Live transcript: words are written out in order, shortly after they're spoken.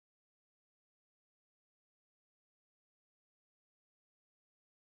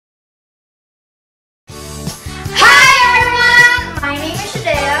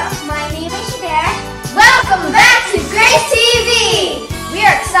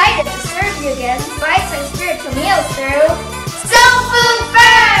you again, bite-sized spiritual meals through Soul Food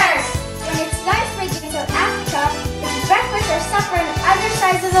First! When it's lunch break in South Africa, it's breakfast or supper on other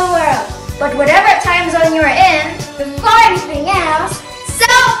sides of the world. But whatever time zone you're in, before anything else,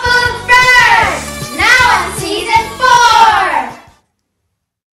 Soul Food First! Now on Season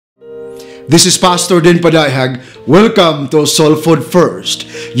 4! This is Pastor Din Padayhag. Welcome to Soul Food First.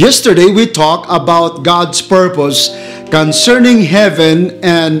 Yesterday we talked about God's purpose concerning heaven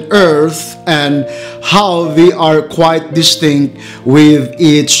and earth and how they are quite distinct with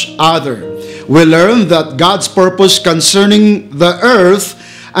each other. We learned that God's purpose concerning the earth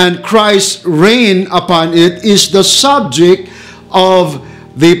and Christ's reign upon it is the subject of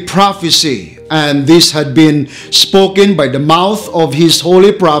the prophecy. And this had been spoken by the mouth of His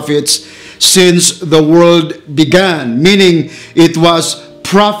holy prophets since the world began, meaning it was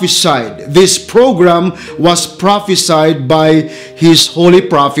prophesied. This program was prophesied by His holy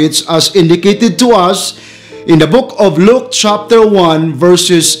prophets as indicated to us in the book of Luke chapter 1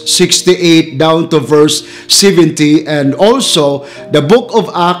 verses 68 down to verse 70, and also the book of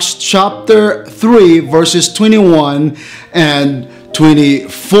Acts chapter 3 verses 21 and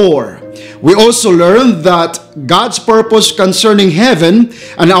 24. We also learned that God's purpose concerning heaven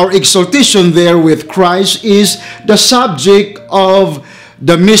and our exaltation there with Christ is the subject of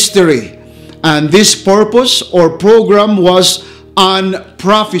the mystery. And this purpose or program was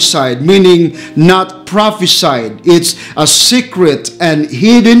unprophesied, meaning not prophesied. It's a secret and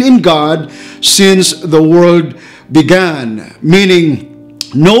hidden in God since the world began, meaning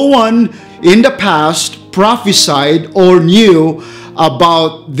no one in the past prophesied or knew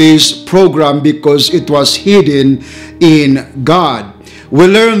about this program because it was hidden in God. We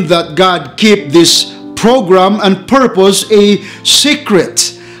learned that God kept this program and purpose a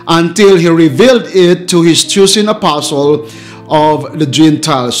secret until He revealed it to His chosen apostle of the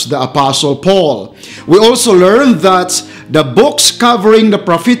Gentiles, the Apostle Paul. We also learned that the books covering the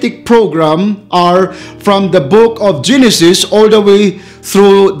prophetic program are from the book of Genesis all the way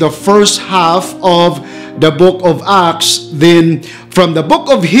through the first half of the book of Acts, then from the book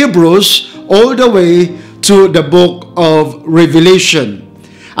of Hebrews all the way to the book of Revelation.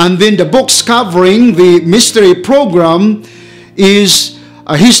 And then the books covering the mystery program is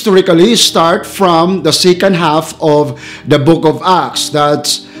historically start from the second half of the book of Acts.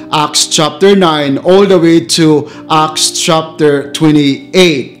 That's Acts chapter 9 all the way to Acts chapter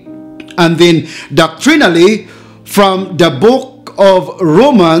 28. And then doctrinally from the book of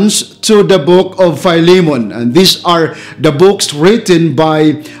Romans to the book of Philemon. And these are the books written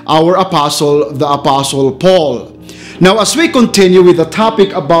by our apostle, the Apostle Paul. Now, as we continue with the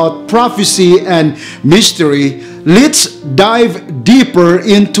topic about prophecy and mystery, let's dive deeper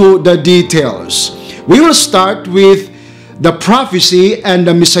into the details. We will start with the prophecy and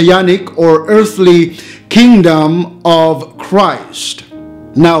the messianic or earthly kingdom of Christ.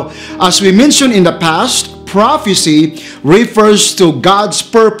 Now, as we mentioned in the past, prophecy refers to God's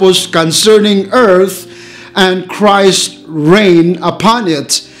purpose concerning earth and Christ's reign upon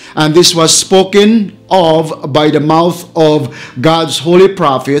it. And this was spoken of by the mouth of God's holy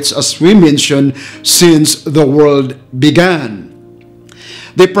prophets, as we mentioned, since the world began.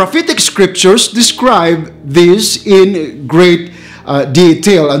 The prophetic scriptures describe this in great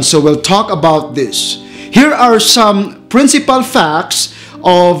detail, and so we'll talk about this. Here are some principal facts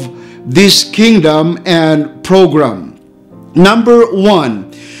of this kingdom and program. Number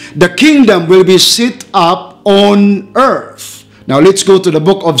one, the kingdom will be set up on earth. Now let's go to the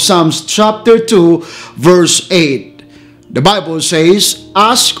book of Psalms chapter 2 verse 8. The Bible says,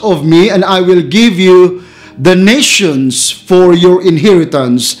 "Ask of me and I will give you the nations for your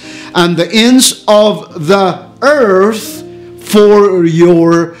inheritance and the ends of the earth for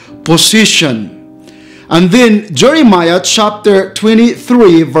your possession." And then Jeremiah chapter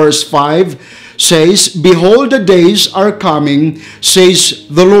 23 verse 5 says, "Behold, the days are coming, says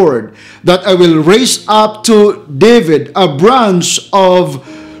the Lord, that I will raise up to David a branch of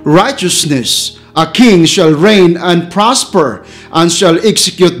righteousness. A king shall reign and prosper, and shall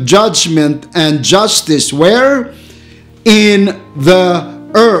execute judgment and justice." Where? In the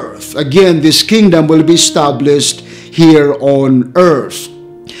earth. Again, this kingdom will be established here on earth.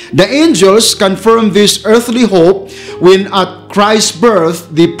 The angels confirm this earthly hope when at Christ's birth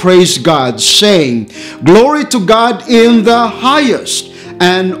they praised God, saying, "Glory to God in the highest,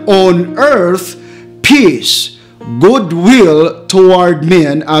 and on earth peace, goodwill toward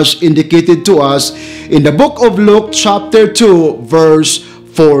men," as indicated to us in the book of Luke chapter 2 verse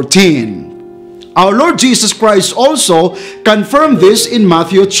 14. Our Lord Jesus Christ also confirmed this in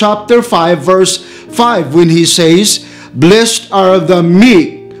Matthew chapter 5 verse 5 when He says, "Blessed are the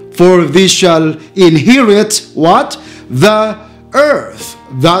meek, For they shall inherit what? The earth.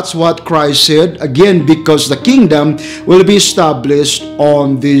 That's what Christ said. Again, because the kingdom will be established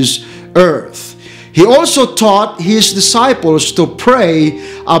on this earth. He also taught his disciples to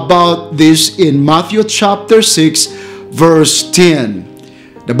pray about this in Matthew chapter 6, verse 10.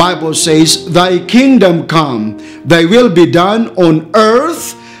 The Bible says, Thy kingdom come, thy will be done on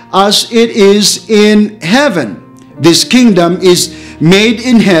earth as it is in heaven. This kingdom is made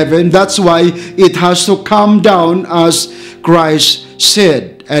in heaven. That's why it has to come down, as Christ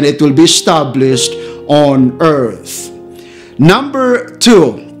said, and it will be established on earth. Number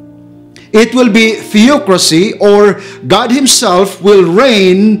 2, it will be theocracy, or God himself will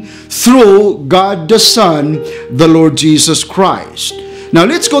reign through God the Son, the Lord Jesus Christ. Now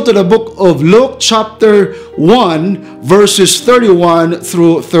let's go to the book of Luke chapter 1 verses 31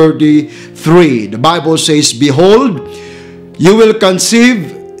 through 33. The Bible says, Behold, you will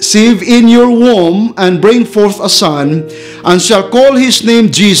conceive in your womb and bring forth a son, and shall call his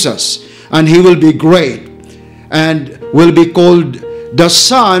name Jesus, and he will be great, and will be called the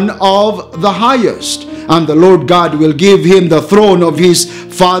Son of the Highest. And the Lord God will give him the throne of his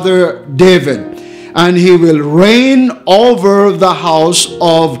father David, and he will reign over the house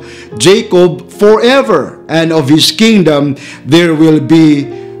of Jacob forever, and of his kingdom there will be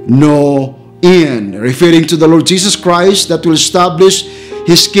no end. Referring to the Lord Jesus Christ, that will establish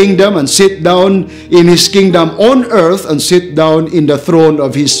his kingdom and sit down in his kingdom on earth and sit down in the throne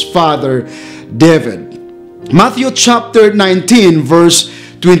of his father David. Matthew chapter 19 verse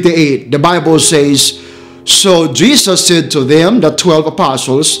 28, the Bible says, So Jesus said to them, the 12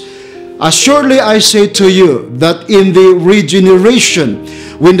 apostles, Assuredly I say to you, that in the regeneration,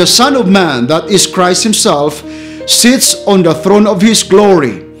 when the Son of Man, that is Christ himself, sits on the throne of his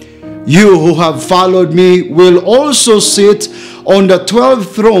glory, you who have followed me will also sit on the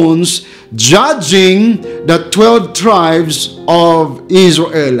 12 thrones, judging the 12 tribes of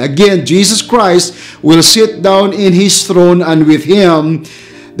Israel. Again, Jesus Christ will sit down in his throne, and with him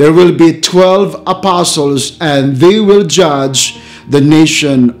there will be 12 apostles, and they will judge the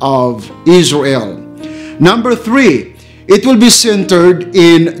nation of Israel. Number 3, it will be centered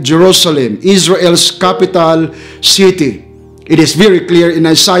in Jerusalem, Israel's capital city. It is very clear in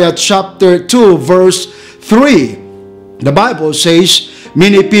Isaiah chapter 2 verse 3. The Bible says,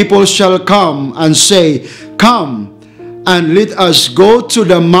 Many people shall come and say, Come, and let us go to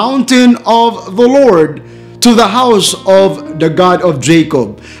the mountain of the Lord, to the house of the God of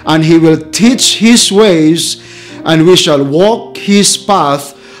Jacob, and he will teach his ways, and we shall walk his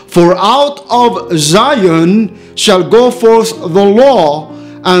path. For out of Zion shall go forth the law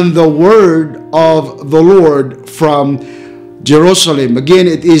and the word of the Lord from Jerusalem. Again,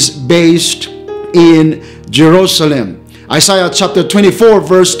 it is based in Jerusalem. Isaiah chapter 24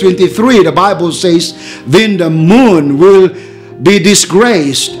 verse 23, the Bible says, Then the moon will be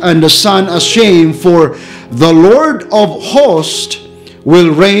disgraced and the sun ashamed, for the Lord of hosts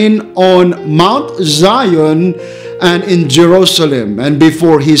will reign on Mount Zion and in Jerusalem, and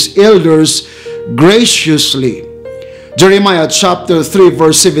before his elders graciously. Jeremiah chapter 3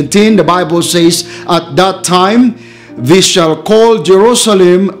 verse 17, the Bible says, At that time they shall call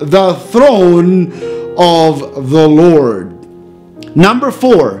Jerusalem the throne of the Lord. Number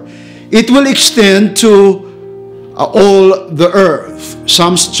 4, it will extend to all the earth.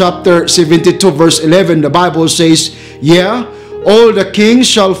 Psalms chapter 72 verse 11, the Bible says, Yeah, all the kings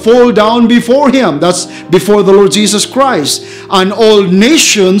shall fall down before him. That's before the Lord Jesus Christ. And all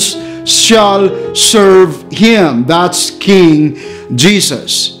nations shall serve him. That's King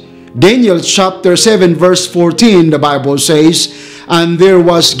Jesus. Daniel chapter 7 verse 14, the Bible says, And there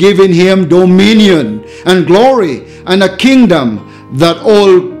was given him dominion and glory and a kingdom, that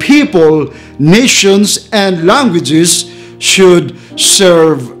all people, nations, and languages should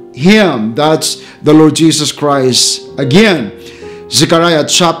serve him. That's the Lord Jesus Christ again. Zechariah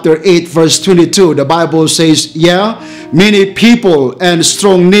chapter 8 verse 22, the Bible says, Yeah, many people and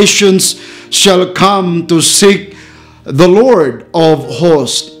strong nations shall come to seek the Lord of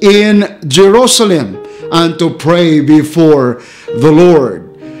hosts in Jerusalem, and to pray before the Lord.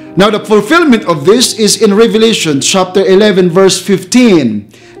 Now the fulfillment of this is in Revelation chapter 11 verse 15.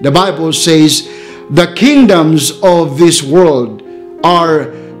 The Bible says, The kingdoms of this world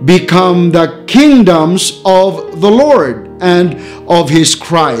are become the kingdoms of the Lord and of his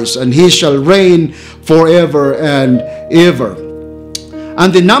Christ, and he shall reign forever and ever.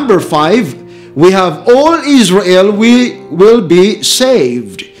 And the number 5, we have all Israel will be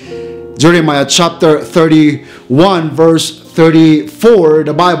saved. Jeremiah chapter 31 verse 34,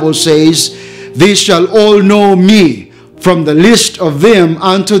 the Bible says, They shall all know me, from the least of them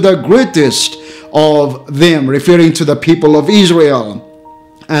unto the greatest of them, referring to the people of Israel,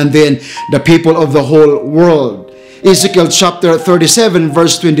 and then the people of the whole world. Ezekiel chapter 37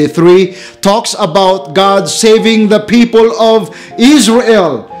 verse 23 talks about God saving the people of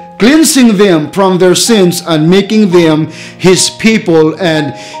Israel, cleansing them from their sins and making them His people,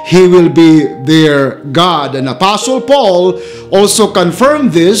 and He will be their God. And Apostle Paul also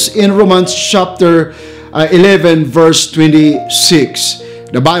confirmed this in Romans chapter 11 verse 26.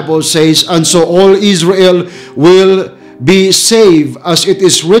 The Bible says, "And so all Israel will be saved, as it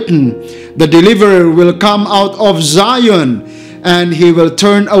is written, the deliverer will come out of Zion, and He will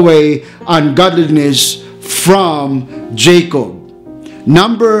turn away ungodliness from Jacob."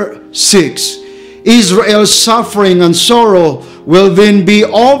 Number 6, Israel's suffering and sorrow will then be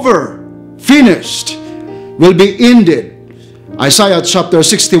over, finished, will be ended. Isaiah chapter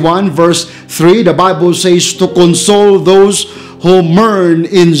 61 verse 3, the Bible says, "To console those who mourn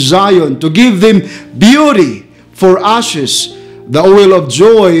in Zion, to give them beauty for ashes, the oil of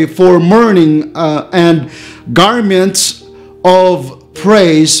joy for mourning, and garments of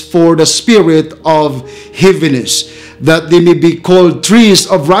praise for the spirit of heaviness, that they may be called trees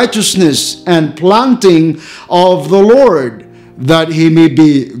of righteousness and planting of the Lord, that He may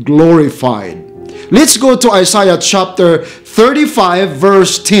be glorified." Let's go to Isaiah chapter 35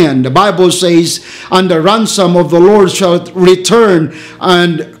 verse 10. The Bible says, "And the ransom of the Lord shall return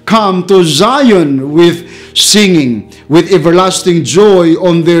and come to Zion with singing, with everlasting joy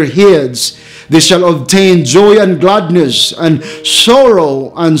on their heads. They shall obtain joy and gladness, and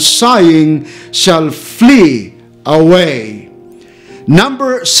sorrow and sighing shall flee away."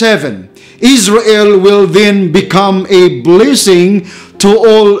 Number 7, Israel will then become a blessing to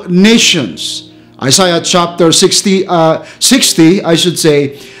all nations. Isaiah chapter 60,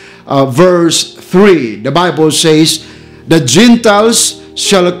 verse 3. The Bible says, "The Gentiles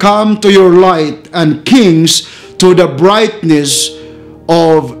shall come to your light, and kings to the brightness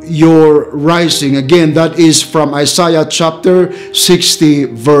of your rising." Again, that is from Isaiah chapter 60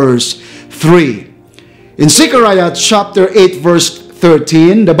 verse 3. In Zechariah chapter 8 verse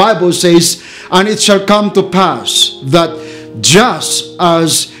 13, the Bible says, "And it shall come to pass that just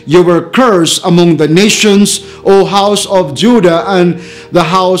as you were cursed among the nations, O house of Judah and the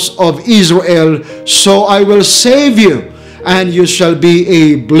house of Israel, so I will save you, and you shall be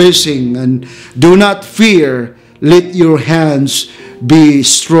a blessing. And do not fear, let your hands be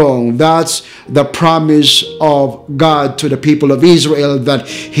strong." That's the promise of God to the people of Israel, that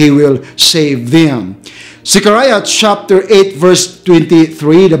He will save them. Zechariah chapter 8 verse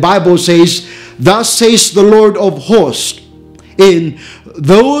 23, the Bible says, "Thus says the Lord of hosts, in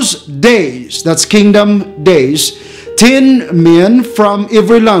those days," that's kingdom days, "10 men from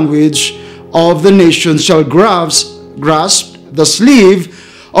every language of the nation shall grasp the sleeve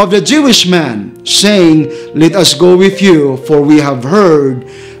of the Jewish man, saying, Let us go with you, for we have heard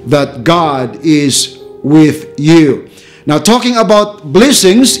that God is with you." Now, talking about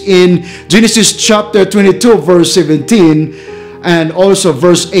blessings in Genesis chapter 22 verse 17 and also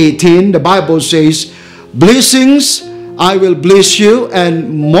verse 18, the Bible says, "Blessings I will bless you,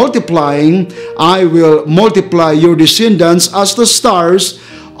 and multiplying I will multiply your descendants as the stars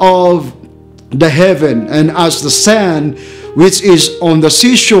of the heaven, and as the sand which is on the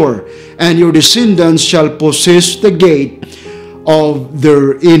seashore, and your descendants shall possess the gate of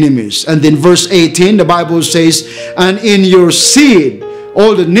their enemies." And then verse 18, the Bible says, "And in your seed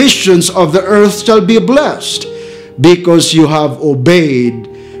all the nations of the earth shall be blessed, because you have obeyed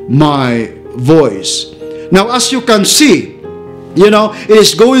my voice." Now, as you can see, it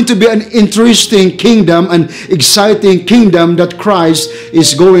is going to be an interesting kingdom, an exciting kingdom that Christ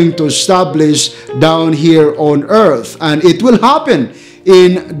is going to establish down here on earth. And it will happen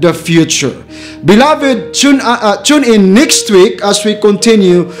in the future. Beloved, tune in next week as we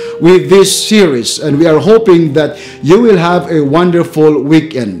continue with this series. And we are hoping that you will have a wonderful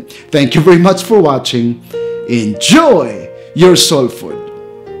weekend. Thank you very much for watching. Enjoy your soul food.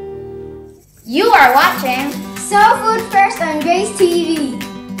 You are watching Soul Food First on Grace TV.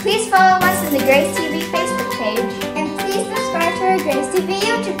 Please follow us on the Grace TV Facebook page, and please subscribe to our Grace TV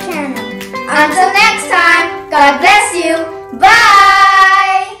YouTube channel. Until next time, God bless you. Bye!